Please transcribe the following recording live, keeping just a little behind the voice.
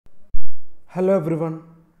Hello everyone.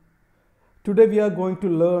 Today we are going to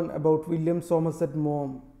learn about William Somerset Maugham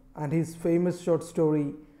and his famous short story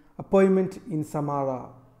Appointment in Samarra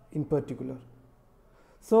in particular.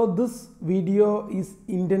 So this video is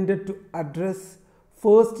intended to address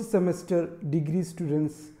first semester degree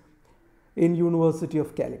students in University of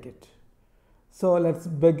Calicut. So let's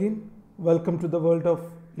begin. Welcome to the world of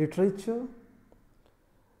literature.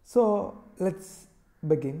 So let's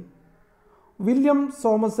begin. William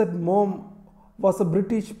Somerset Maugham was a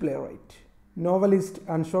British playwright, novelist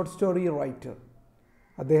and short story writer.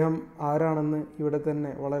 അദ്ദേഹം ആരാണെന്ന് ഇവിടെ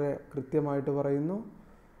തന്നെ വളരെ കൃത്യമായിട്ട് പറയുന്നു.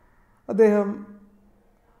 അദ്ദേഹം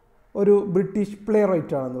ഒരു British play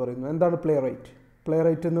right ആണെന്ന് പറയുന്നു. എന്താണ് പ്ലേ റൈറ്റ്? പ്ലേ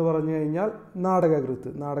റൈറ്റ് എന്ന് പറഞ്ഞു കഴിഞ്ഞാൽ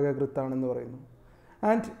നാടകകൃത്താണെന്ന് പറയുന്നു.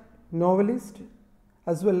 And novelist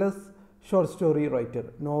as well as short story writer.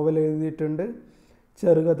 Novel എഴുതിയിട്ടുണ്ട്,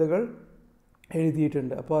 ചെറുകഥകൾ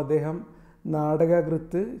എഴുതിയിട്ടുണ്ട്. അപ്പോൾ അദ്ദേഹം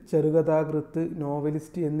നാടകകൃത്ത്, ചെറുകഥാകൃത്ത്,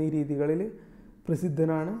 നോവലിസ്റ്റ് എന്നീ രീതികളിൽ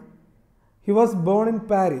പ്രസിദ്ധനാണ്. He was born in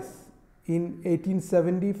Paris in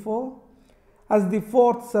 1874 as the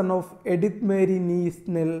fourth son of Edith Mary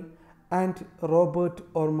Niesnell and Robert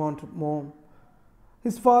Ormond Maugham.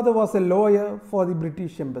 His father was a lawyer for the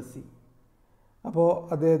British Embassy. അപ്പോൾ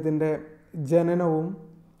അദ്ദേഹത്തിൻ്റെ ജനനവും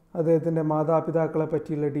അദ്ദേഹത്തിൻ്റെ മാതാപിതാക്കളെ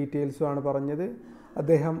പറ്റിയുള്ള ഡീറ്റെയിൽസുമാണ് പറഞ്ഞത്.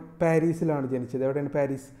 അദ്ദേഹം പാരീസിലാണ് ജനിച്ചത്. എവിടെയാണ്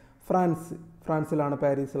പാരീസ്? ഫ്രാൻസിലാണ്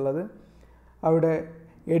പാരീസ് ഉള്ളത്. അവിടെ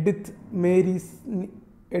എഡിത്ത്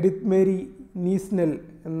മേരി നീസ്നെൽ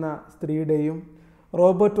എന്ന സ്ത്രീയുടെയും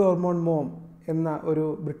റോബർട്ട് ഓർമോണ്ട് മോം എന്ന ഒരു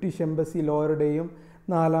ബ്രിട്ടീഷ് എംബസി ലോയറുടെയും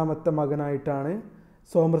നാലാമത്തെ മകനായിട്ടാണ്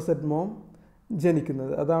സോമർസെറ്റ് മോം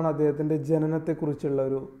ജനിക്കുന്നത്. അതാണ് അദ്ദേഹത്തിൻ്റെ ജനനത്തെക്കുറിച്ചുള്ള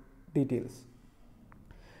ഒരു details.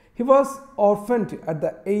 He was orphaned at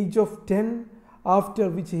the age of 10, after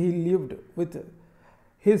which he lived with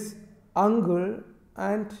his uncle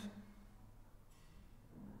and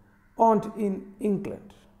aunt in England.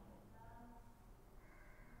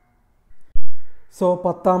 So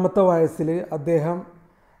 10ാമത്തെ വയസ്സിൽ അദ്ദേഹം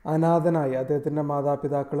അനാഥനായി. അദ്ദേഹത്തിൻ്റെ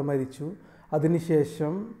മാതാപിതാക്കൾ മരിച്ചു.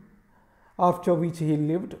 അതിനുശേഷം after which he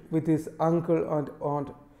lived with his uncle and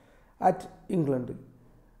onto at England.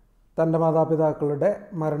 തൻ്റെ മാതാപിതാക്കളുടെ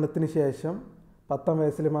മരണത്തിന് ശേഷം 10ാം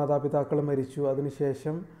വയസ്സിൽ മാതാപിതാക്കൾ മരിച്ചു.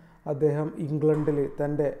 അതിനുശേഷം അദ്ദേഹം ഇംഗ്ലണ്ടിൽ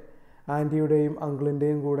തൻ്റെ ആൻറ്റിയുടെയും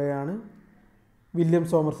അങ്കിളിൻ്റെയും കൂടെയാണ് വില്യം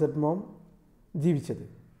സോമർസെറ്റ് മോം ജീവിച്ചത്.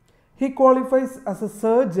 He qualifies as A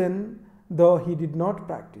surgeon though he did not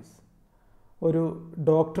practice. ഒരു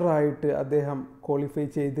ഡോക്ടറായിട്ട് അദ്ദേഹം ക്വാളിഫൈ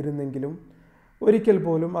ചെയ്തിരുന്നെങ്കിലും ഒരിക്കൽ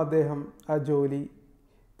പോലും അദ്ദേഹം ആ ജോലി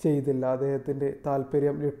ചെയ്തില്ല. അദ്ദേഹത്തിൻ്റെ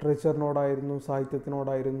താല്പര്യം ലിറ്ററേച്ചറിനോടായിരുന്നു,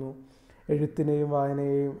 സാഹിത്യത്തിനോടായിരുന്നു. എഴുത്തിനെയും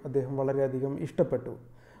വായനയെയും അദ്ദേഹം വളരെയധികം ഇഷ്ടപ്പെട്ടു.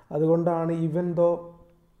 അതുകൊണ്ടാണ് even though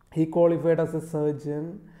he qualified as A surgeon,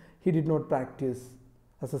 he did not practice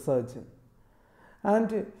as a surgeon. And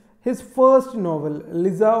his first novel,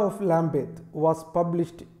 Liza of Lambeth, was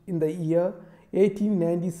published in the year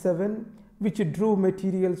 1897, which drew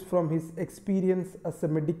materials from his experience as a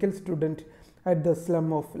medical student at the slum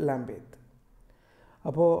of Lambeth.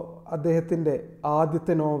 അപ്പോൾ അദ്ദേഹത്തിൻ്റെ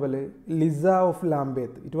ആദ്യത്തെ novel Lisa of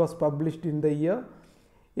ലാംബേത്ത്, it was published in the year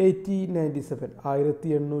 1897,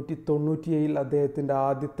 1897 അദ്ദേഹത്തിൻ്റെ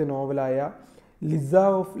ആദ്യത്തെ നോവലായ Lisa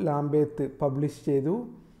of ലാംബേത്ത് publish ചെയ്തു.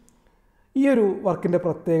 ഈ ഒരു വർക്കിൻ്റെ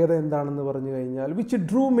പ്രത്യേകത എന്താണെന്ന് പറഞ്ഞു കഴിഞ്ഞാൽ which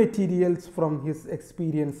Drew materials from his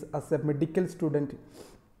experience as A medical student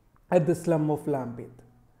at the slum of ലാംബേത്ത്.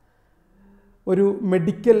 ഒരു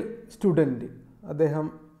മെഡിക്കൽ സ്റ്റുഡൻറ്റ്, അദ്ദേഹം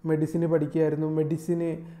മെഡിസിന് പഠിക്കുകയായിരുന്നു. മെഡിസിന്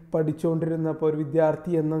പഠിച്ചുകൊണ്ടിരുന്നപ്പോൾ ഒരു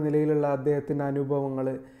വിദ്യാർത്ഥി എന്ന നിലയിലുള്ള അദ്ദേഹത്തിൻ്റെ അനുഭവങ്ങൾ,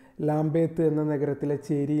 ലാംബേത്ത് എന്ന നഗരത്തിലെ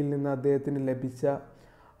ചേരിയിൽ നിന്ന് അദ്ദേഹത്തിന് ലഭിച്ച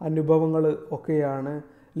അനുഭവങ്ങൾ ഒക്കെയാണ്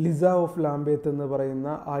ലിസ ഓഫ് ലാംബേത്ത് എന്ന് പറയുന്ന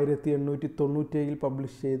 1897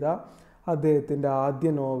 പബ്ലിഷ് ചെയ്ത അദ്ദേഹത്തിൻ്റെ ആദ്യ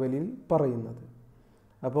നോവലിൽ പറയുന്നത്.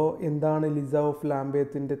 അപ്പോൾ എന്താണ് ലിസ ഓഫ്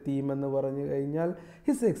ലാംബേത്തിൻ്റെ തീം എന്ന് പറഞ്ഞു കഴിഞ്ഞാൽ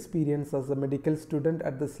his experience as A medical student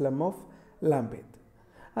at the slum of ലാംബേത്ത്.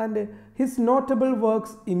 And his notable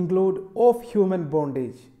works include of human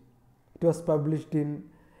bondage, it was published in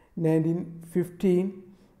 1915,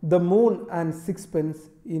 the moon and സിക്സ്പെൻസ്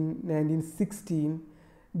in 1916,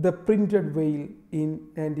 The Printed Veil in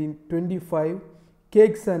 1925,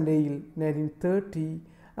 Cakes and Ale 1930,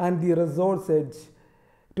 and The Resort's Edge,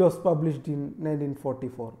 it was published in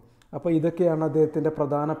 1944. അപ്പോൾ ഇതൊക്കെയാണ് അദ്ദേഹത്തിൻ്റെ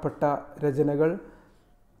പ്രധാനപ്പെട്ട രചനകൾ.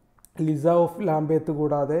 Lisa of ലാംബേത്ത്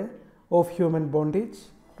കൂടാതെ of human bondage,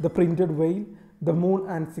 the printed വെയിൽ, the moon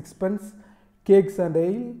and സിക്സ്പെൻസ്, cakes and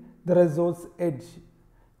എയിൽ, the resorts edge,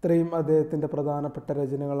 ഇത്രയും അദ്ദേഹത്തിൻ്റെ പ്രധാനപ്പെട്ട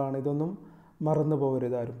രചനകളാണ്. ഇതൊന്നും മറന്നു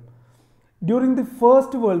പോകരുതാരും. During the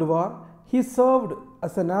First World War, he served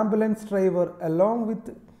as an ambulance driver along with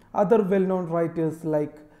other well-known writers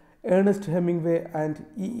like Ernest Hemingway and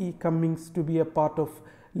E. Cummings to be a part of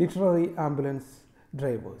literary ambulance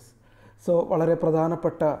drivers. So വളരെ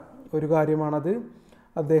പ്രധാനപ്പെട്ട ഒരു കാര്യമാണത്.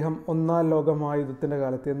 അദ്ദേഹം ഒന്നാം ലോകമഹായുദ്ധത്തിൻ്റെ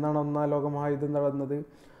കാലത്ത്, എന്നാണ് ഒന്നാം ലോകമഹായുദ്ധം നടന്നത്?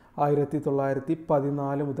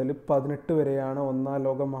 1914 മുതൽ 18 വരെയാണ് ഒന്നാം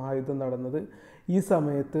ലോകമഹായുദ്ധം നടന്നത്. ഈ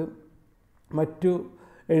സമയത്ത് മറ്റു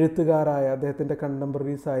എഴുത്തുകാരായ അദ്ദേഹത്തിൻ്റെ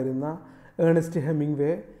കണ്ടംപററീസ് ആയിരുന്ന ഏണസ്റ്റ്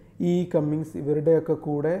ഹെമിംഗ്വേ, ഇ കമ്മിങ്സ്, ഇവരുടെയൊക്കെ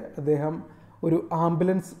കൂടെ അദ്ദേഹം ഒരു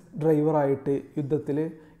ആംബുലൻസ് ഡ്രൈവറായിട്ട്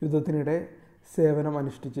യുദ്ധത്തിനിടെ സേവനം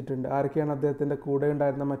അനുഷ്ഠിച്ചിട്ടുണ്ട്. ആരൊക്കെയാണ് അദ്ദേഹത്തിൻ്റെ കൂടെ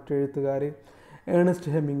ഉണ്ടായിരുന്ന മറ്റു എഴുത്തുകാർ?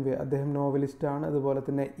 ഏണസ്റ്റ് ഹെമിംഗ്വേ, അദ്ദേഹം നോവലിസ്റ്റാണ്. അതുപോലെ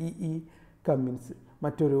തന്നെ ഇ കമ്മിങ്സ്,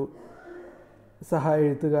 മറ്റൊരു സഹായ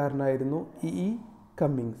എഴുത്തുകാരനായിരുന്നു ഇ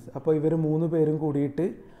കമ്മിങ്സ്. അപ്പോൾ ഇവർ 3 പേരും കൂടിയിട്ട്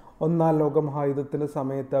ഒന്നാം ലോകമഹായുദ്ധത്തിൻ്റെ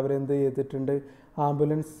സമയത്ത് അവരെന്ത് ചെയ്തിട്ടുണ്ട്?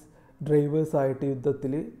 ആംബുലൻസ് ഡ്രൈവേഴ്സായിട്ട്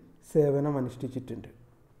യുദ്ധത്തിൽ സേവനം അനുഷ്ഠിച്ചിട്ടുണ്ട്.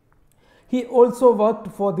 He also worked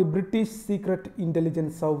for the British Secret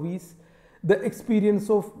Intelligence Service, the experience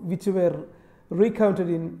of which were recounted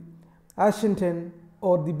in Ashington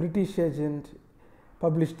or the British Agent,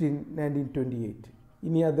 published in 1928.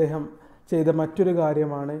 ഇനി അദ്ദേഹം ചെയ്ത മറ്റൊരു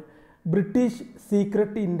കാര്യമാണ്, ബ്രിട്ടീഷ്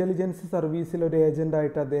സീക്രട്ട് ഇൻ്റലിജൻസ് സർവീസിൽ ഒരു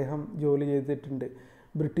ഏജൻ്റായിട്ട് അദ്ദേഹം ജോലി ചെയ്തിട്ടുണ്ട്.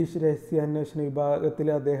 ബ്രിട്ടീഷ് രഹസ്യാന്വേഷണ വിഭാഗത്തിൽ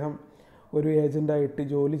അദ്ദേഹം ഒരു ഏജൻ്റായിട്ട്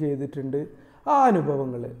ജോലി ചെയ്തിട്ടുണ്ട്. ആ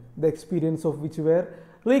അനുഭവങ്ങൾ, the experience of which were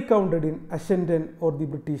recounted in Ashington or the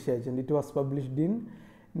British Agent. It was published in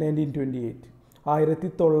 1928.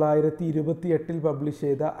 1928 publish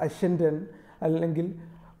ചെയ്ത അഷൻഡൻ അല്ലെങ്കിൽ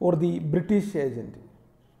ഓർ ദി ബ്രിട്ടീഷ് ഏജൻറ്റ്,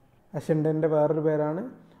 അഷൻഡൻ്റെ വേറൊരു പേരാണ്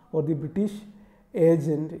or the British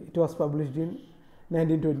agent. It was published in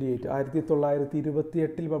 1928.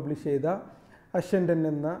 1928 publish ചെയ്ത അഷൻഡൻ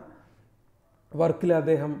എന്ന വർക്കിൽ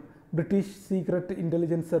അദ്ദേഹം ബ്രിട്ടീഷ് സീക്രട്ട്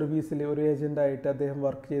ഇൻ്റലിജൻസ് സർവീസിൽ ഒരു ഏജൻ്റായിട്ട് അദ്ദേഹം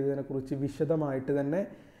വർക്ക് ചെയ്തതിനെക്കുറിച്ച് വിശദമായിട്ട് തന്നെ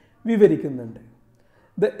വിവരിക്കുന്നുണ്ട്.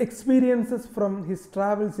 The experiences from his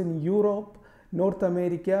travels in Europe, north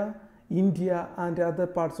America, India and other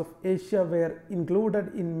parts of Asia wear included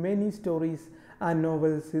in many stories and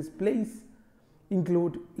novels. His place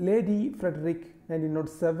include Lady Frederick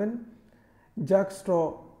 1907, Jack Straw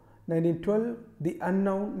 1912, The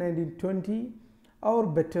Unknown 1920, Our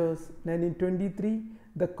Betters 1923,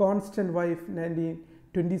 The Constant Wife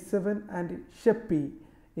 1927 and Sheppy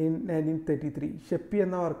in 1933. ഷെപ്പി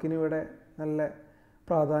എന്ന വർക്കിന് ഇവിടെ നല്ല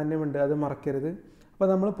പ്രാധാന്യമുണ്ട്, അത് മറക്കരുത്. അപ്പോൾ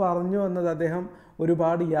നമ്മൾ പറഞ്ഞു വന്നത്, അദ്ദേഹം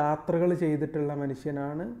ഒരുപാട് യാത്രകൾ ചെയ്തിട്ടുള്ള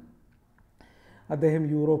മനുഷ്യനാണ്. അദ്ദേഹം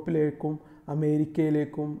യൂറോപ്പിലേക്കും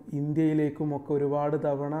അമേരിക്കയിലേക്കും ഇന്ത്യയിലേക്കും ഒക്കെ ഒരുപാട്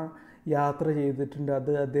തവണ യാത്ര ചെയ്തിട്ടുണ്ട്.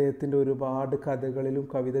 അത് അദ്ദേഹത്തിൻ്റെ ഒരുപാട് കഥകളിലും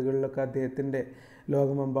കവിതകളിലൊക്കെ അദ്ദേഹത്തിൻ്റെ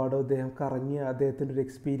ലോകമെമ്പാടും അദ്ദേഹം കറങ്ങിയ അദ്ദേഹത്തിൻ്റെ ഒരു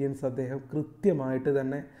എക്സ്പീരിയൻസ് അദ്ദേഹം കൃത്യമായിട്ട്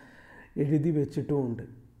തന്നെ എഴുതി വെച്ചിട്ടുമുണ്ട്.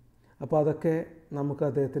 അപ്പോൾ അതൊക്കെ നമുക്ക്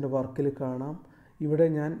അദ്ദേഹത്തിൻ്റെ വർക്കിൽ കാണാം. ഇവിടെ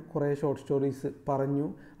ഞാൻ കുറേ ഷോർട്ട് സ്റ്റോറീസ് പറഞ്ഞു,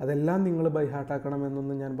 അതെല്ലാം നിങ്ങൾ ബൈ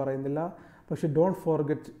ഹാർട്ടാക്കണമെന്നൊന്നും ഞാൻ പറയുന്നില്ല. പക്ഷേ don't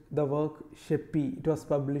forget the work ഷെപ്പി. It was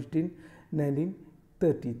published in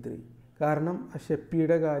 1933. കാരണം ആ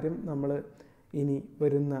ഷെപ്പിയുടെ കാര്യം നമ്മൾ ഇനി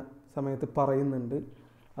വരുന്ന സമയത്ത് പറയുന്നുണ്ട്,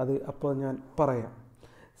 അത് അപ്പോൾ ഞാൻ പറയാം.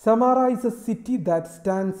 Samarra is a city that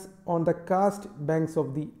stands on the karst banks of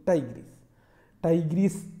the Tigris.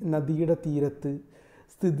 Tigris നദിയുടെ തീരത്ത്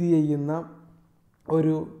സ്ഥിതി ചെയ്യുന്ന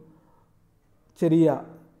ഒരു ചെറിയ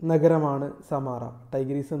നഗരമാണ് സമാറ.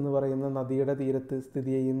 ടൈഗ്രീസ് എന്ന് പറയുന്ന നദിയുടെ തീരത്ത്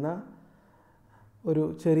സ്ഥിതി ചെയ്യുന്ന ഒരു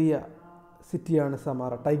ചെറിയ സിറ്റിയാണ്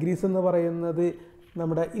സമാറ. ടൈഗ്രീസ് എന്ന് പറയുന്നത്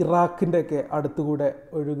നമ്മുടെ ഇറാഖിൻ്റെയൊക്കെ അടുത്തുകൂടെ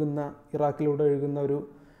ഇറാഖിലൂടെ ഒഴുകുന്ന ഒരു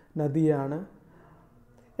നദിയാണ്.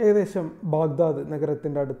 ഏകദേശം ബാഗ്ദാദ്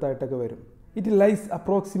നഗരത്തിൻ്റെ അടുത്തായിട്ടൊക്കെ വരും. It lies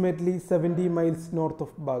approximately 70 miles north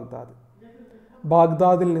of Baghdad.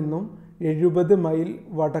 ബാഗ്ദാദിൽ നിന്നും 70 മൈൽ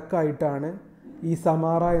വടക്കായിട്ടാണ് ഈ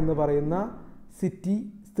സമാറ എന്ന് പറയുന്ന സിറ്റി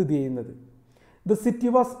സ്ഥിതി ചെയ്യുന്നത്. The city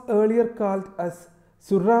was earlier called as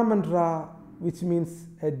സുറാമൻഡ്ര, which means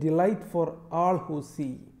A delight four all who see.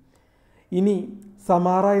 ഇനി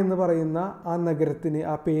സമാറ എന്ന് പറയുന്ന ആ നഗരത്തിന്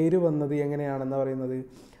ആ പേര് വന്നത് എങ്ങനെയാണെന്ന് പറയുന്നത്,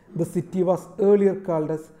 the city was earlier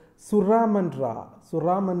called as സുറാമൻഡ്ര.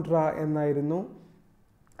 സുറാമൻഡ്ര എന്നായിരുന്നു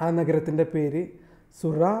ആ നഗരത്തിൻ്റെ പേര്,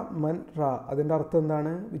 സുറാമൻഡ്ര. അതിൻ്റെ അർത്ഥം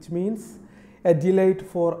എന്താണ്? Which means A delight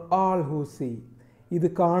four all who see. ഇത്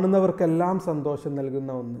കാണുന്നവർക്കെല്ലാം സന്തോഷം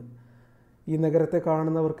നൽകുന്ന ഒന്ന്. ഈ നഗരത്തെ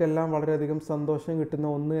കാണുന്നവർക്കെല്ലാം വളരെയധികം സന്തോഷം കിട്ടുന്ന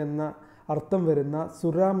ഒന്ന് എന്ന അർത്ഥം വരുന്ന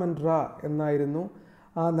സുറാമൻഡ്ര എന്നായിരുന്നു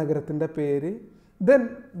ആ നഗരത്തിൻ്റെ പേര്. Then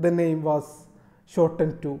the name was shorten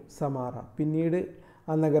to സമാറ. പിന്നീട്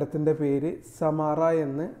ആ നഗരത്തിൻ്റെ പേര് സമാറ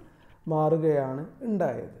എന്ന് മാറുകയാണ്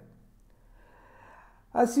ഉണ്ടായത്.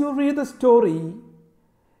 As you read the story,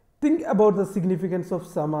 think about the significance of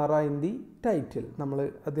സമാറ in the title. നമ്മൾ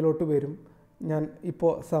അതിലോട്ട് വരും. ഞാൻ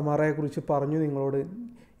ഇപ്പോൾ സമാറയെക്കുറിച്ച് പറഞ്ഞു നിങ്ങളോട്.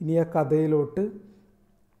 ഇനി ആ കഥയിലോട്ട്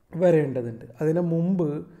വരേണ്ടതുണ്ട്. അതിന് മുമ്പ്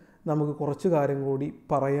നമുക്ക് കുറച്ച് കാര്യം കൂടി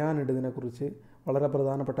പറയാനുണ്ട് ഇതിനെക്കുറിച്ച്. വളരെ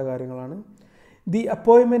പ്രധാനപ്പെട്ട കാര്യങ്ങളാണ്. The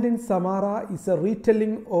appointment in സമാറ is A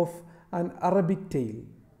റീടെല്ലിംഗ് of an Arabic tail.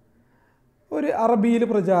 ഒരു അറബിയിൽ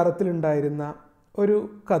പ്രചാരത്തിലുണ്ടായിരുന്ന ഒരു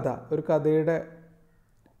കഥ, ഒരു കഥയുടെ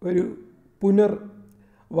ഒരു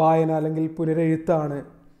വായന അല്ലെങ്കിൽ പുനരെഴുത്താണ്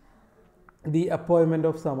ദി അപ്പോയിൻമെൻറ്റ്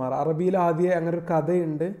ഓഫ് സമാറ. അറബിയിൽ ആദ്യം അങ്ങനെ ഒരു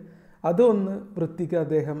കഥയുണ്ട്, അതൊന്ന് വൃത്തിക്ക്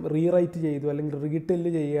അദ്ദേഹം റീറൈറ്റ് ചെയ്തു അല്ലെങ്കിൽ റീടെല്ല്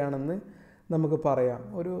ചെയ്യുകയാണെന്ന് നമുക്ക് പറയാം.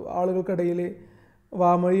 ഒരു ആളുകൾക്കിടയിൽ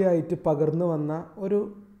വാമൊഴിയായിട്ട് പകർന്നു വന്ന ഒരു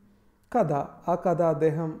കഥ. ആ കഥ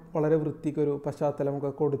അദ്ദേഹം വളരെ വൃത്തിക്കൊരു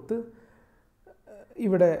പശ്ചാത്തലമൊക്കെ കൊടുത്ത്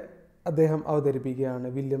ഇവിടെ അദ്ദേഹം അവതരിപ്പിക്കുകയാണ്,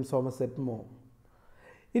 William Somerset Maugham.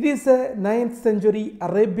 It is a 9th century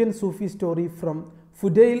Arabian Sufi story from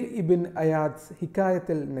Fudail ഇബിൻ അയാദ്സ്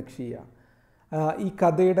ഹിക്കായത്തിൽ നഖ്ഷിയ. ഈ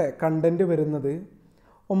കഥയുടെ കണ്ടൻറ്റ് വരുന്നത്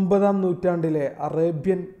 9ാം നൂറ്റാണ്ടിലെ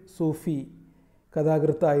അറേബ്യൻ സൂഫി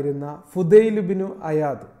കഥാകൃത്തായിരുന്ന ഫുദൈൽ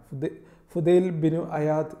ബിനു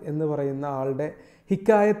അയാദ് എന്ന് പറയുന്ന ആളുടെ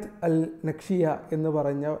ഹിക്കായത്ത് അൽ നഖ്ഷിയ എന്ന്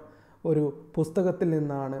പറഞ്ഞ ഒരു പുസ്തകത്തിൽ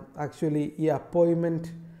നിന്നാണ് ആക്ച്വലി ഈ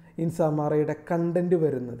അപ്പോയിൻമെൻറ്റ് ഇൻ സമാറയുടെ കണ്ടൻറ്റ്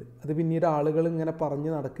വരുന്നത്. അത് പിന്നീട് ആളുകൾ ഇങ്ങനെ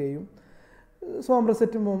പറഞ്ഞു നടക്കുകയും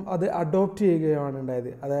സോമർസെറ്റ് മോം അത് അഡോപ്റ്റ് ചെയ്യുകയാണ് ഉണ്ടായത്.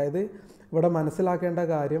 അതായത് ഇവിടെ മനസ്സിലാക്കേണ്ട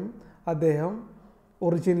കാര്യം, അദ്ദേഹം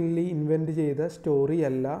ഒറിജിനലി ഇൻവെൻറ്റ് ചെയ്ത സ്റ്റോറി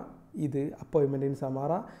അല്ല ഇത് appointment in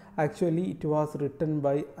സമാറ. Actually it was written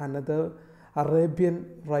by another Arabian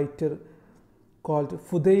writer called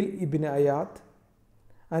Fudail Ibn Iyad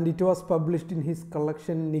and it was published in his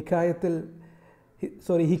collection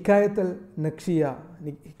ഹിക്കായത്തൽ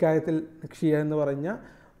നഖ്ഷിയ എന്ന് പറഞ്ഞ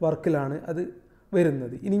വർക്കിലാണ് അത്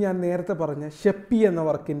വരുന്നത്. ഇനി ഞാൻ നേരത്തെ പറഞ്ഞ ഷെപ്പി എന്ന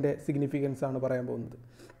വർക്കിൻ്റെ സിഗ്നിഫിക്കൻസ് ആണ് പറയാൻ പോകുന്നത്.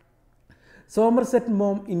 Somerset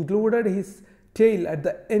Maugham included his tail at the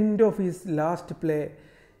end of his last play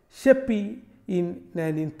ഷെപ്പി in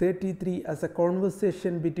 1933 as a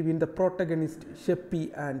conversation between the protagonist ഷെപ്പി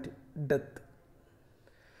and death.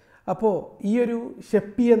 അപ്പോൾ ഈ ഒരു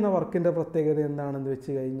ഷെപ്പി എന്ന വർക്കിൻ്റെ പ്രത്യേകത എന്താണെന്ന്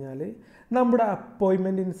വെച്ച് കഴിഞ്ഞാൽ, നമ്മുടെ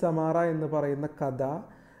അപ്പോയിൻമെൻറ്റ് ഇൻ സമാറ എന്ന് പറയുന്ന കഥ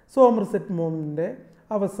സോമർസെറ്റ് മോമിൻ്റെ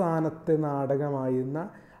അവസാനത്തെ നാടകമായിരുന്ന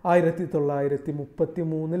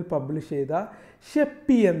 1933 പബ്ലിഷ് ചെയ്ത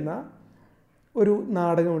ഷെപ്പി എന്ന ഒരു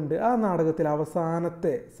നാടകമുണ്ട്. ആ നാടകത്തിൽ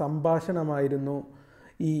അവസാനത്തെ സംഭാഷണമായിരുന്നു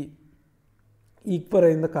ഈ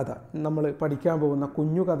പറയുന്ന കഥ. നമ്മൾ പഠിക്കാൻ പോകുന്ന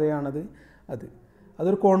കുഞ്ഞു കഥയാണത്.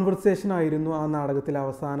 അതൊരു കോൺവെർസേഷൻ ആയിരുന്നു. ആ നാടകത്തിലെ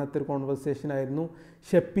അവസാനത്തെ ഒരു കോൺവെർസേഷൻ ആയിരുന്നു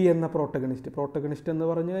ഷെപ്പി എന്ന പ്രോട്ടഗണിസ്റ്റ് എന്ന്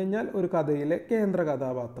പറഞ്ഞു കഴിഞ്ഞാൽ ഒരു കഥയിലെ കേന്ദ്ര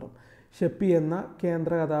കഥാപാത്രം. ഷെപ്പി എന്ന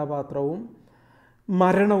കേന്ദ്ര കഥാപാത്രവും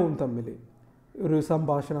മരണവും തമ്മിൽ ഒരു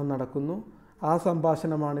സംഭാഷണം നടക്കുന്നു. ആ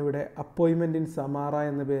സംഭാഷണമാണ് ഇവിടെ അപ്പോയിൻമെൻറ്റ് ഇൻ സമാറ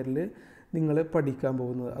എന്ന പേരിൽ നിങ്ങൾ പഠിക്കാൻ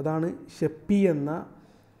പോകുന്നത്. അതാണ് ഷെപ്പി എന്ന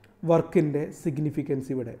വർക്കിൻ്റെ സിഗ്നിഫിക്കൻസ്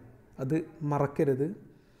ഇവിടെ, അത് മറക്കരുത്.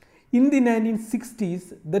 In the 1960s,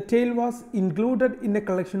 the tale was included in a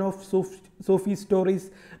collection of Sufi stories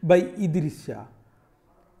by Idris Shah.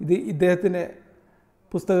 ഇത് ഇദ്ദേഹത്തിൻ്റെ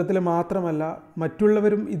പുസ്തകത്തിൽ മാത്രമല്ല,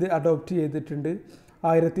 മറ്റുള്ളവരും ഇത് അഡോപ്റ്റ് ചെയ്തിട്ടുണ്ട്.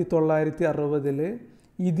 1960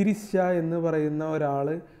 ഇദ്രിസ് ഷാ എന്ന് പറയുന്ന ഒരാൾ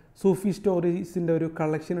സൂഫി സ്റ്റോറീസിൻ്റെ ഒരു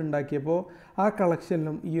കളക്ഷൻ ഉണ്ടാക്കിയപ്പോൾ ആ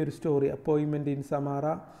കളക്ഷനിലും ഈ ഒരു സ്റ്റോറി അപ്പോയിൻമെൻറ്റ് ഇൻ സമാറ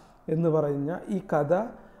എന്ന് പറഞ്ഞ ഈ കഥ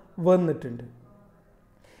വന്നിട്ടുണ്ട്.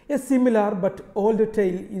 A similar but older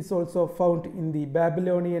tale is also found in the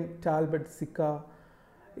Babylonian Talmud Sikha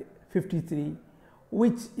 53,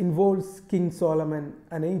 which involves King Solomon,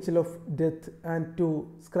 an angel of death, and 2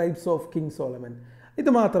 scribes of King Solomon. ഇത്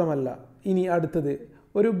മാത്രമല്ല, ഇനി അടുത്തത്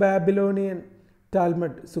ഒരു ബാബിലോണിയൻ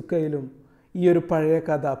ടാൽമഡ് സുക്കയിലും ഈ ഒരു പഴയ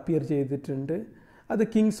കഥ അപ്പിയർ ചെയ്തിട്ടുണ്ട്. അത്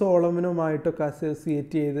കിങ് സോളമനുമായിട്ടൊക്കെ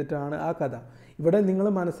അസോസിയേറ്റ് ചെയ്തിട്ടാണ് ആ കഥ. ഇവിടെ നിങ്ങൾ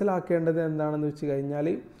മനസ്സിലാക്കേണ്ടത് എന്താണെന്ന് വെച്ച് കഴിഞ്ഞാൽ,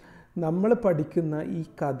 നമ്മൾ പഠിക്കുന്ന ഈ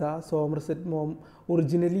കഥ സോമർസെറ്റ് മോം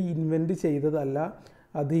ഒറിജിനലി ഇൻവെൻറ്റ് ചെയ്തതല്ല.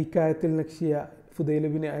 അത് ഹിക്കായത്തിൽ നഖ്ഷിയ, ഫുദൈൽ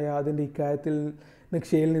ഇബ്നു അയാദിൻ്റെ ഹിക്കായത്തിൽ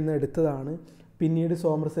നഖ്ഷിയയിൽ നിന്ന് എടുത്തതാണ്. പിന്നീട്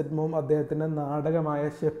സോമർസെറ്റ് മോം അദ്ദേഹത്തിൻ്റെ നാടകമായ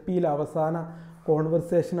ഷെപ്പിയിൽ അവസാന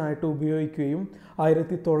കോൺവെർസേഷനായിട്ട് ഉപയോഗിക്കുകയും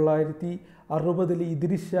 1960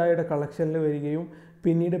 ഇദ്രിസ് ഷായുടെ കളക്ഷനിൽ വരികയും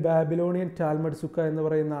പിന്നീട് ബാബിലോണിയൻ ടാൽമഡ് സുക്ക എന്ന്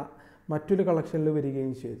പറയുന്ന മറ്റൊരു കളക്ഷനിൽ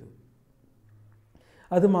വരികയും ചെയ്തു.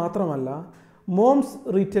 അതുമാത്രമല്ല, Mom's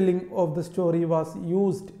retelling of the story was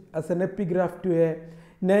used as an epigraph to a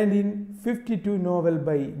 1952 novel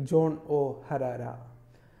by John O. Harara.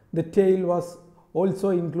 The tale was also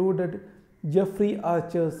included Jeffrey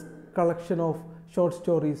Archer's collection of short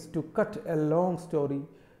stories to cut a long story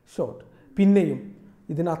short. പിന്നെയും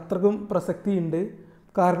ഇതിന് അത്രക്കും പ്രസക്തിയുണ്ട്.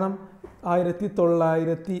 കാരണം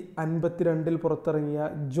 1952 പുറത്തിറങ്ങിയ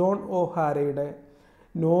John O ഹാരയുടെ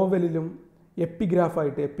നോവലിലും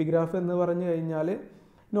epigraph എന്ന് പറഞ്ഞു കഴിഞ്ഞാൽ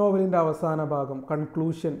നോവലിൻ്റെ അവസാന ഭാഗം,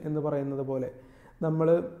 കൺക്ലൂഷൻ എന്ന് പറയുന്നത് പോലെ, നമ്മൾ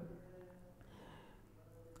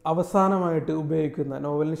അവസാനമായിട്ട് ഉപയോഗിക്കുന്ന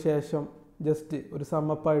നോവലിന് ശേഷം ജസ്റ്റ് ഒരു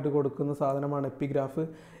സമ്മപ്പായിട്ട് കൊടുക്കുന്ന സാധനമാണ് എപ്പിഗ്രാഫ്.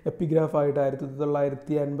 എപ്പിഗ്രാഫായിട്ട്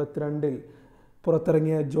 1952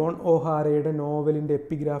 പുറത്തിറങ്ങിയ ജോൺ ഒഹാരയുടെ നോവലിൻ്റെ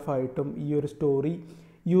എപ്പിഗ്രാഫായിട്ടും ഈ ഒരു സ്റ്റോറി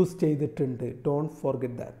യൂസ് ചെയ്തിട്ടുണ്ട്. Don't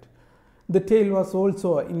forget that. The tale was also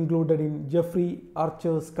included in Jeffrey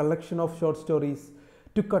Archer's collection of short stories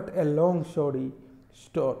To Cut a Long Story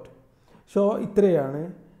Short. ഇത്രയാണ്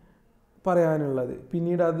പറയാനുള്ളത്.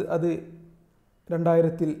 പിന്നീട് അത്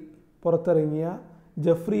 2000 പുറത്തിറങ്ങിയ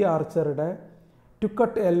Jeffrey ആർച്ചറുടെ to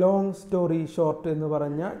cut A long story short എന്ന്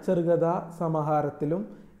പറഞ്ഞ ചെറുകഥാ സമാഹാരത്തിലും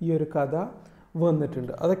ഈ ഒരു കഥ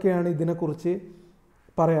വന്നിട്ടുണ്ട്. അതൊക്കെയാണ് ഇതിനെക്കുറിച്ച്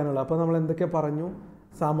പറയാനുള്ളത്. അപ്പോൾ നമ്മൾ എന്തൊക്കെ പറഞ്ഞു?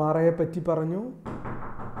 സമാറയെ പറ്റി പറഞ്ഞു,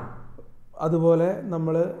 അതുപോലെ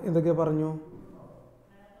നമ്മൾ എന്തൊക്കെ പറഞ്ഞു?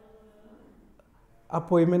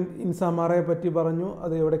 അപ്പോയിൻമെൻറ്റ് ഇൻ സമാറയെ പറ്റി പറഞ്ഞു,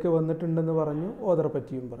 അത് എവിടേക്ക് വന്നിട്ടുണ്ടെന്ന് പറഞ്ഞു, ഓദറെ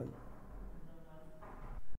പറ്റിയും പറഞ്ഞു.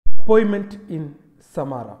 Appointment in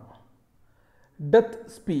സമാറ. Death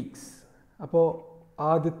speaks. അപ്പോൾ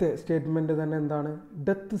ആദ്യത്തെ സ്റ്റേറ്റ്മെൻറ്റ് തന്നെ എന്താണ്?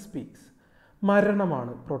 Death speaks.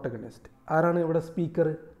 മരണമാണ് പ്രൊട്ടഗണിസ്റ്റ്. ആരാണ് ഇവിടെ സ്പീക്കർ?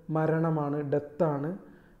 മരണമാണ്, ഡെത്താണ്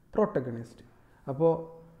പ്രൊട്ടഗണിസ്റ്റ്. അപ്പോൾ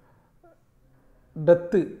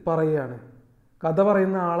ഡെത്ത് പറയുകയാണ്. കഥ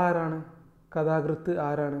പറയുന്ന ആളാരാണ്? കഥാകൃത്ത്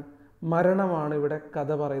ആരാണ്? മരണമാണ് ഇവിടെ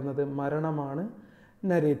കഥ പറയുന്നത്, മരണമാണ്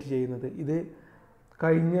നരേറ്റ് ചെയ്യുന്നത്. ഇത്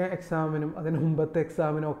കഴിഞ്ഞ എക്സാമിനും അതിന് മുമ്പത്തെ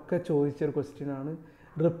എക്സാമിനും ഒക്കെ ചോദിച്ചൊരു ക്വസ്റ്റ്യനാണ്,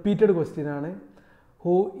 റിപ്പീറ്റഡ് ക്വസ്റ്റ്യനാണ്.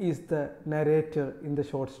 Who is the narrator in the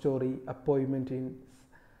short story appointment in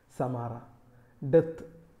സമാറ? Death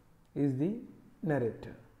is the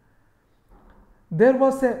narrator. There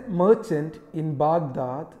was a merchant in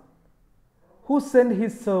Baghdad who sent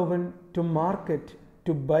his servant to market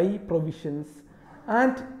to buy provisions,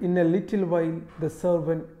 and in a little while the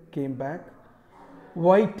servant came back,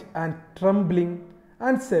 white and trembling,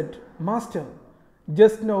 and said, Master,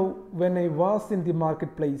 just now when I was in the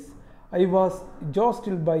marketplace, I was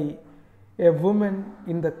jostled by a woman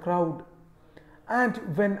in the crowd, and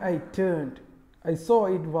when I turned, I saw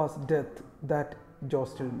it was death that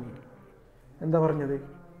jostled me. എന്താ പറഞ്ഞത്?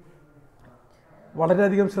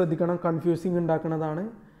 വളരെയധികം ശ്രദ്ധിക്കണം, confusing ഉണ്ടാക്കുന്നതാണ്.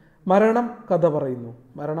 മരണം കഥ പറയുന്നു,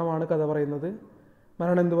 മരണമാണ് കഥ പറയുന്നത്.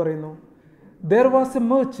 മരണം എന്ത് പറയുന്നു? There was a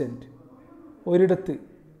merchant. ഒരിടത്ത്.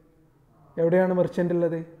 എവിടെയാണ് മെർച്ചൻ്റ്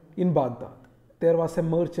ഉള്ളത്? In Baghdad. There was a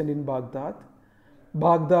merchant in Baghdad.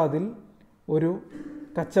 ബാഗ്ദാദിൽ ഒരു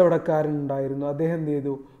കച്ചവടക്കാരൻ ഉണ്ടായിരുന്നു. അദ്ദേഹം എന്ത്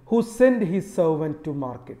ചെയ്തു? Who sent his servant to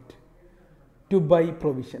market to buy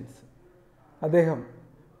provisions. അദ്ദേഹം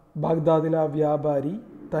ബാഗ്ദാദിലെ ആ വ്യാപാരി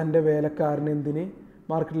തൻ്റെ വേലക്കാരനെ എന്തിന്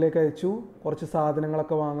മാർക്കറ്റിലേക്ക് അയച്ചു? കുറച്ച്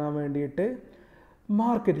സാധനങ്ങളൊക്കെ വാങ്ങാൻ വേണ്ടിയിട്ട്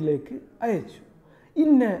മാർക്കറ്റിലേക്ക് അയച്ചു.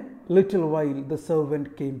 In A little while the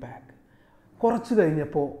servant came back. കുറച്ച്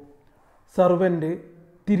കഴിഞ്ഞപ്പോൾ സെർവൻറ്റ്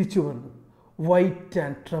തിരിച്ചു വന്നു. White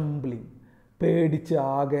and trembling. പേടിച്ച്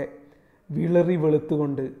ആകെ വിളറി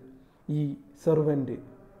വെളുത്തുകൊണ്ട് ഈ സെർവൻറ്റ്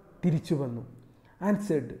തിരിച്ചു വന്നു. ആൻഡ്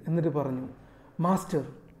സെഡ്, എന്നിട്ട് പറഞ്ഞു, മാസ്റ്റർ,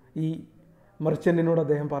 ഈ മെർച്ചൻറ്റിനോട്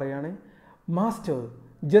അദ്ദേഹം പറയാണ്, master,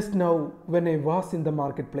 just now when I was in the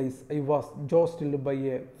market place I was ജോസ്റ്റ്ഡ് by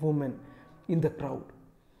A woman in the crowd.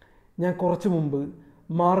 ഞാൻ കുറച്ച് മുമ്പ്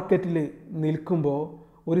മാർക്കറ്റിൽ നിൽക്കുമ്പോൾ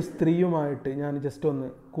ഒരു സ്ത്രീയുമായിട്ട് ഞാൻ ജസ്റ്റ് ഒന്ന്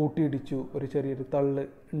കൂട്ടിയിടിച്ചു, ഒരു ചെറിയൊരു തള്ള്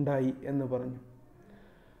ഉണ്ടായി എന്ന് പറഞ്ഞു.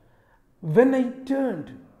 വെൻ ഐ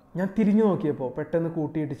ടേൺഡ്, ഞാൻ തിരിഞ്ഞു നോക്കിയപ്പോൾ, പെട്ടെന്ന്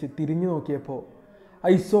കൂട്ടിയിടിച്ച് തിരിഞ്ഞു നോക്കിയപ്പോൾ,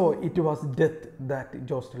 I so it was death that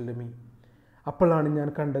ജോസ്റ്റ്ഡ് me. അപ്പോഴാണ് ഞാൻ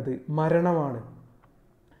കണ്ടത്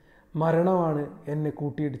മരണമാണ് എന്നെ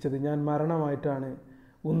കൂട്ടിയിടിച്ചത്. ഞാൻ മരണമായിട്ടാണ്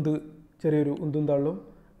ചെറിയൊരു ഉന്തും തള്ളും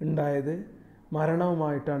ഉണ്ടായത്,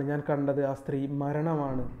 മരണവുമായിട്ടാണ് ഞാൻ കണ്ടത്. ആ സ്ത്രീ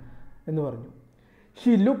മരണമാണ് എന്ന് പറഞ്ഞു.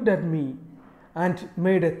 She looked at me and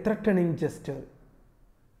made A threatening gesture.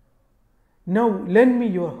 Now lent me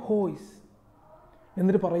your horse.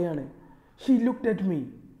 എന്നിട്ട് പറയാണ്, ഷീ ലുക്ക്ഡ് അറ്റ് മീ,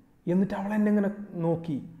 എന്നിട്ട് അവൾ എന്നെ ഇങ്ങനെ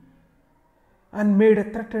നോക്കി. And made A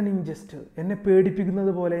threatening gesture, എന്നെ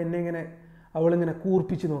പേടിപ്പിക്കുന്നത് പോലെ എന്നെ അവളിങ്ങനെ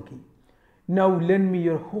കൂർപ്പിച്ച് നോക്കി. Now lent me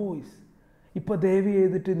your horse, ഇപ്പോൾ ദയവ്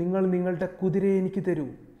ചെയ്തിട്ട് നിങ്ങൾ നിങ്ങളുടെ കുതിരയെ എനിക്ക് തരൂ.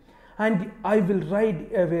 And I will ride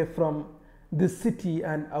away from this city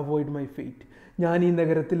and avoid my fate. ഞാൻ ഈ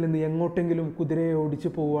നഗരത്തിൽ നിന്ന് എങ്ങോട്ടെങ്കിലും കുതിരയെ ഓടിച്ച്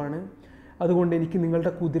പോവുകയാണ്, അതുകൊണ്ട് എനിക്ക്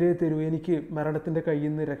നിങ്ങളുടെ കുതിരയെ തരൂ. എനിക്ക് മരണത്തിൻ്റെ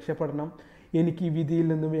കയ്യിൽ നിന്ന് രക്ഷപ്പെടണം, എനിക്ക് ഈ വിധിയിൽ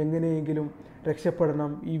നിന്നും എങ്ങനെയെങ്കിലും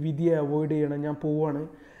രക്ഷപ്പെടണം, ഈ വിധിയെ അവോയ്ഡ് ചെയ്യണം, ഞാൻ പോവുകയാണ്,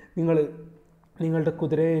 നിങ്ങളുടെ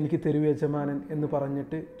കുതിരയെ എനിക്ക് തരൂ യജമാനൻ എന്ന്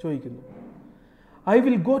പറഞ്ഞിട്ട് ചോദിക്കുന്നു. I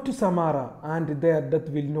will go to സമാറ and their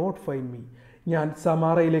death will not find me. ഞാൻ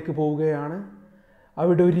സമാറയിലേക്ക് പോവുകയാണ്,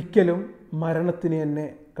 അവിടെ ഒരിക്കലും മരണത്തിന് എന്നെ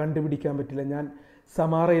കണ്ടുപിടിക്കാൻ പറ്റില്ല. ഞാൻ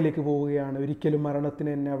സമാറയിലേക്ക് പോവുകയാണ്, ഒരിക്കലും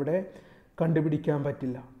മരണത്തിന് എന്നെ അവിടെ കണ്ടുപിടിക്കാൻ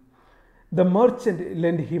പറ്റില്ല. The merchant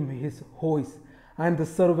lent him his horse And the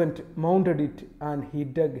servant mounted it, and he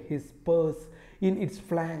dug his spurs in its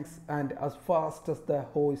flanks, and as fast as the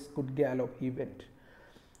horse could gallop, he went.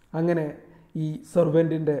 അങ്ങനെ ഈ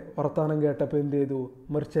സെർവൻറ്റിൻ്റെ വർത്തമാനം കേട്ടപ്പോൾ എന്ത് ചെയ്തു?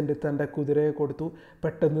 മെർച്ചൻ്റ് തൻ്റെ കുതിരയെ കൊടുത്തു.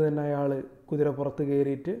 പെട്ടെന്ന് തന്നെ അയാൾ കുതിര പുറത്ത്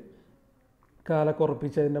കയറിയിട്ട് കാലൊക്കെ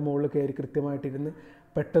ഉറപ്പിച്ച് അതിൻ്റെ മുകളിൽ കയറി കൃത്യമായിട്ടിരുന്ന്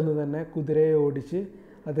പെട്ടെന്ന് തന്നെ കുതിരയെ ഓടിച്ച്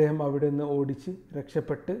അദ്ദേഹം അവിടെ നിന്ന് ഓടിച്ച്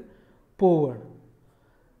രക്ഷപ്പെട്ട് പോവുകയാണ്.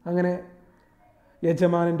 അങ്ങനെ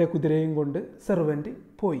യജമാനൻ്റെ കുതിരയും കൊണ്ട് സെർവൻറ്റ്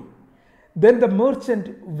പോയി. Then the merchant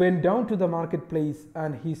went down to the marketplace,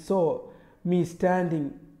 and he saw me standing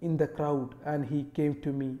in the crowd, and he came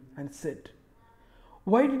to me and said,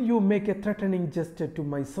 "Why did you make a threatening gesture to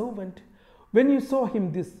my servant when you saw him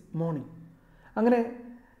this morning?" അങ്ങനെ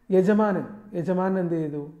യജമാനൻ എന്ത്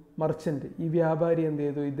ചെയ്തു? Merchant, ഈ വ്യാപാരി എന്ത്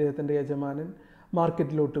ചെയ്തു? ഇദ്ദേഹത്തിൻ്റെ യജമാനൻ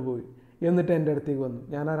മാർക്കറ്റിലോട്ട് പോയി. എന്നിട്ട് എൻ്റെ അടുത്തേക്ക് വന്നു.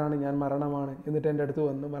 ഞാനാരാണ്? ഞാൻ മരണമാണ്. എന്നിട്ട് എൻ്റെ അടുത്ത്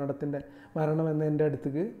വന്നു. മരണം എന്ന എൻ്റെ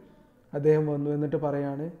അടുത്തേക്ക് അദ്ദേഹം വന്നു. എന്നിട്ട്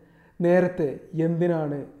പറയാണ്, നേരത്തെ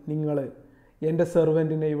എന്തിനാണ് നിങ്ങൾ എൻ്റെ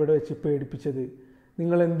സെർവൻറ്റിനെ ഇവിടെ വെച്ച് പേടിപ്പിച്ചത്?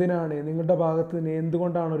 നിങ്ങൾ എന്തിനാണ്, നിങ്ങളുടെ ഭാഗത്ത് നിന്ന്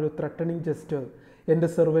എന്തുകൊണ്ടാണ് ഒരു ത്രട്ടണിങ് ജസ്റ്റർ എൻ്റെ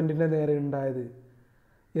സെർവൻറ്റിൻ്റെ നേരെ ഉണ്ടായത്?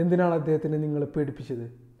 എന്തിനാണ് അദ്ദേഹത്തിനെ നിങ്ങൾ പേടിപ്പിച്ചത്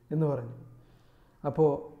എന്ന് പറഞ്ഞു.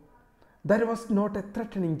 അപ്പോൾ that was not A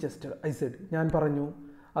threatening jester, I said. ഞാൻ പറഞ്ഞു,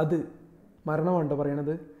 അത് മരണമാണ്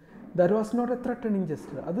പറയണത്. That was not A threatening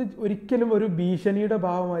jester. അത് ഒരിക്കലും ഒരു ഭീഷണിയുടെ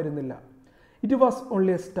ഭാവമായിരുന്നില്ല. It was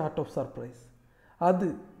only A start of surprise. അത്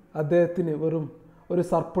അദ്ദേഹത്തിന് വെറും ഒരു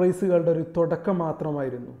സർപ്രൈസുകളുടെ ഒരു തുടക്കം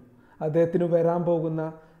മാത്രമായിരുന്നു. അദ്ദേഹത്തിന് വരാൻ പോകുന്ന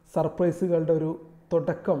സർപ്രൈസുകളുടെ ഒരു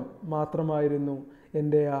തുടക്കം മാത്രമായിരുന്നു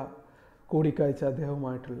എൻ്റെ ആ കൂടിക്കാഴ്ച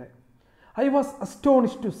അദ്ദേഹവുമായിട്ടുള്ള. I was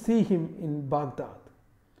astonished to see him in Baghdad,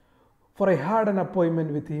 four I had an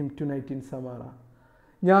appointment with him to night in സമാറ.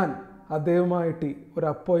 ഞാൻ അദ്ദേഹവുമായിട്ട് ഒരു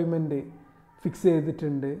അപ്പോയിൻമെൻറ്റ് ഫിക്സ്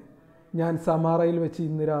ചെയ്തിട്ടുണ്ട്. ഞാൻ സമാറയിൽ വെച്ച്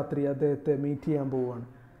ഇന്ന് രാത്രി അദ്ദേഹത്തെ മീറ്റ് ചെയ്യാൻ പോവുകയാണ്.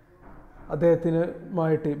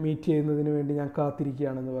 അദ്ദേഹത്തിനുമായിട്ട് മീറ്റ് ചെയ്യുന്നതിന് വേണ്ടി ഞാൻ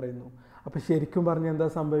കാത്തിരിക്കുകയാണെന്ന് പറയുന്നു. അപ്പോൾ ശരിക്കും പറഞ്ഞാൽ എന്താ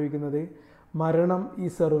സംഭവിക്കുന്നത്? മരണം ഈ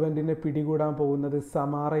സെർവൻറ്റിനെ പിടികൂടാൻ പോകുന്നത്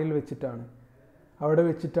സമാറയിൽ വെച്ചിട്ടാണ്. അവിടെ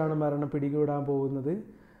വെച്ചിട്ടാണ് മരണം പിടികൂടാൻ പോകുന്നത്.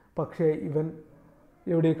 പക്ഷേ ഇവൻ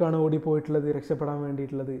എവിടേക്കാണ് ഓടിപ്പോയിട്ടുള്ളത്? രക്ഷപ്പെടാൻ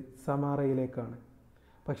വേണ്ടിയിട്ടുള്ളത് സമാറയിലേക്കാണ്.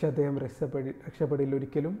 പക്ഷെ അദ്ദേഹം രക്ഷപ്പെടില്ല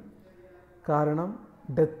ഒരിക്കലും. കാരണം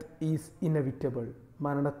ഡെത്ത് ഈസ് ഇന്നെവിറ്റബിൾ.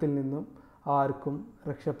 മരണത്തിൽ നിന്നും ആർക്കും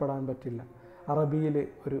രക്ഷപ്പെടാൻ പറ്റില്ല. അറബിയിൽ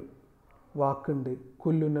ഒരു വാക്കുണ്ട്,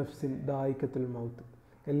 കുല്ലു നഫ്സിൻ ദായിഖത്തുൽ മൗത്ത്.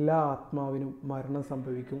 എല്ലാ ആത്മാവിനും മരണം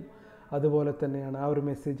സംഭവിക്കും. അതുപോലെ തന്നെയാണ് ആ ഒരു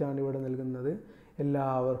മെസ്സേജാണ് ഇവിടെ നൽകുന്നത്.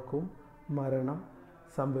 എല്ലാവർക്കും മരണം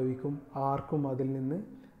സംഭവിക്കും, ആർക്കും അതിൽ നിന്ന്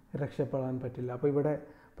രക്ഷപ്പെടാൻ പറ്റില്ല. അപ്പോൾ ഇവിടെ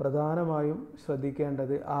പ്രധാനമായും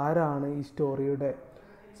ശ്രദ്ധിക്കേണ്ടത് ആരാണ് ഈ സ്റ്റോറിയുടെ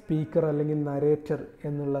സ്പീക്കർ അല്ലെങ്കിൽ നരേറ്റർ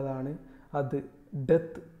എന്നുള്ളതാണ്. അത്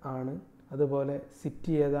ഡെത്ത് ആണ്. അതുപോലെ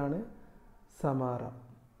സിറ്റി ഏതാണ്? സമാറ.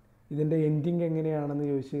 ഇതിൻ്റെ എൻഡിങ് എങ്ങനെയാണെന്ന്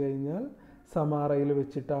ചോദിച്ചു കഴിഞ്ഞാൽ സമാറയിൽ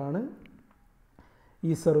വെച്ചിട്ടാണ്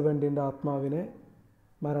ഈ സെർവൻറ്റിൻ്റെ ആത്മാവിനെ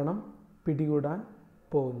മരണം പിടികൂടാൻ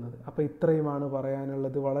പോകുന്നത്. അപ്പോൾ ഇത്രയുമാണ്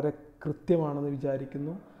പറയാനുള്ളത്. വളരെ കൃത്യമാണെന്ന്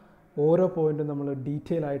വിചാരിക്കുന്നു. ഓരോ പോയിൻറ്റും നമ്മൾ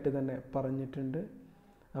ഡീറ്റെയിൽ ആയിട്ട് തന്നെ പറഞ്ഞിട്ടുണ്ട്.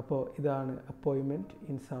 അപ്പോൾ ഇതാണ് അപ്പോയിൻമെൻറ്റ്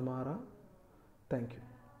ഇൻ സമാറ. Thank you.